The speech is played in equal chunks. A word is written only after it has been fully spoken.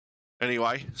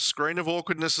Anyway, screen of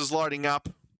awkwardness is loading up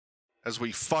as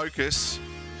we focus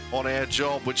on our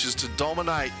job, which is to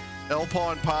dominate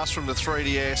Alpine Pass from the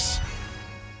 3DS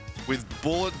with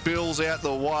bullet bills out the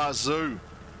wazoo.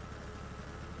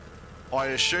 I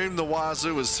assume the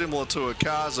wazoo is similar to a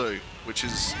kazoo, which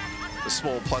is a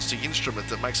small plastic instrument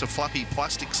that makes a flappy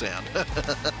plastic sound.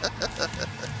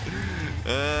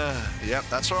 Yep,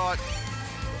 that's right.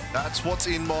 That's what's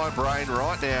in my brain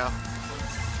right now.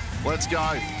 Let's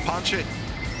go. Punch it.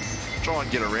 Try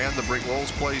and get around the brick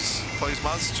walls, please. Please,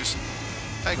 Muzz. Just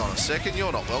hang on a second.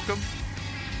 You're not welcome.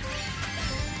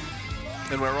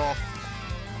 And we're off.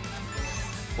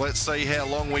 Let's see how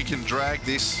long we can drag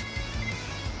this.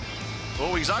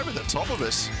 Oh, he's over the top of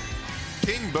us.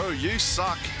 King Boo, you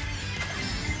suck.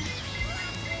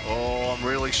 Oh, I'm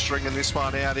really stringing this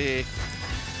one out here.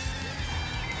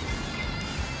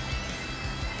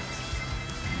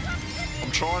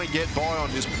 I'm trying to get by on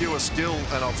just pure skill,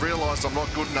 and I've realised I'm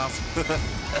not good enough.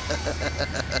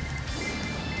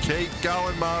 Keep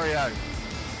going, Mario.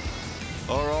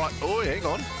 All right. Oh, hang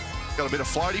on. Got a bit of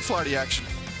floaty action.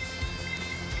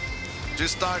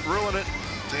 Just don't ruin it.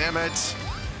 Damn it.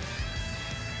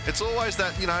 It's always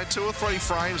that, 2 or 3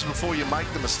 frames before you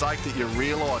make the mistake that you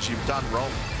realise you've done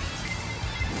wrong.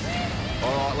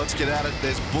 All right, let's get at it.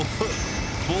 There's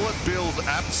bullet bills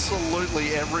absolutely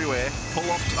everywhere. Pull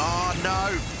off. Oh,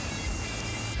 no.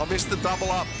 I missed the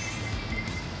double up.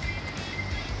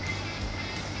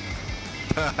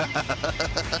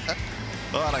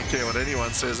 I don't care what anyone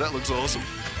says. That looks awesome.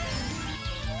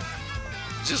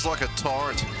 Just like a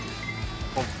torrent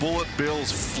of bullet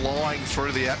bills flying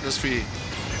through the atmosphere.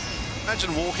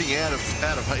 Imagine walking out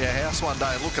of your house one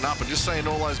day and looking up and just seeing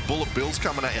all those bullet bills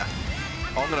coming at you.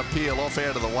 I'm going to peel off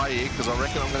out of the way here because I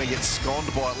reckon I'm going to get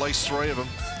sconned by at least 3 of them.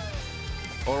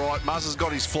 All right, Muzz has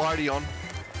got his floaty on.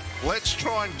 Let's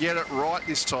try and get it right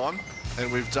this time.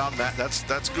 And we've done that.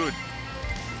 That's good.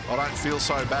 I don't feel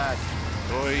so bad.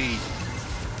 Oi.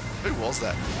 Who was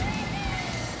that?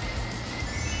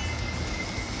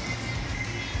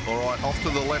 All right, off to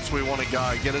the left we want to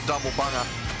go. Get a double bunger.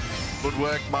 Good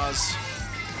work, Muzz.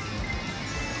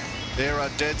 There are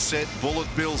dead set bullet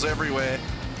bills everywhere.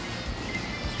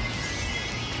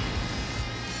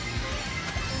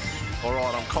 All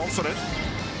right, I'm confident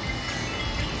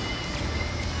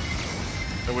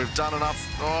that we've done enough.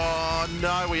 Oh,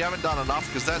 no, we haven't done enough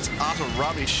because that's utter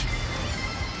rubbish.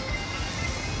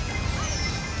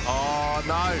 Oh,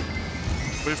 no.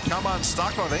 We've come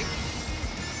unstuck, I think.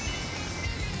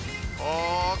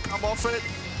 Oh, come off it.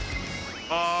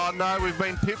 Oh, no, we've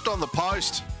been pipped on the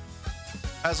post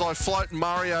as I float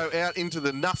Mario out into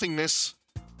the nothingness.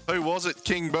 Who was it?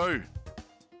 King Boo.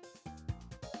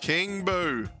 King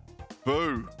Boo.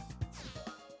 Boo.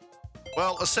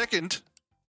 Well, a second.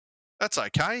 That's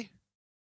okay.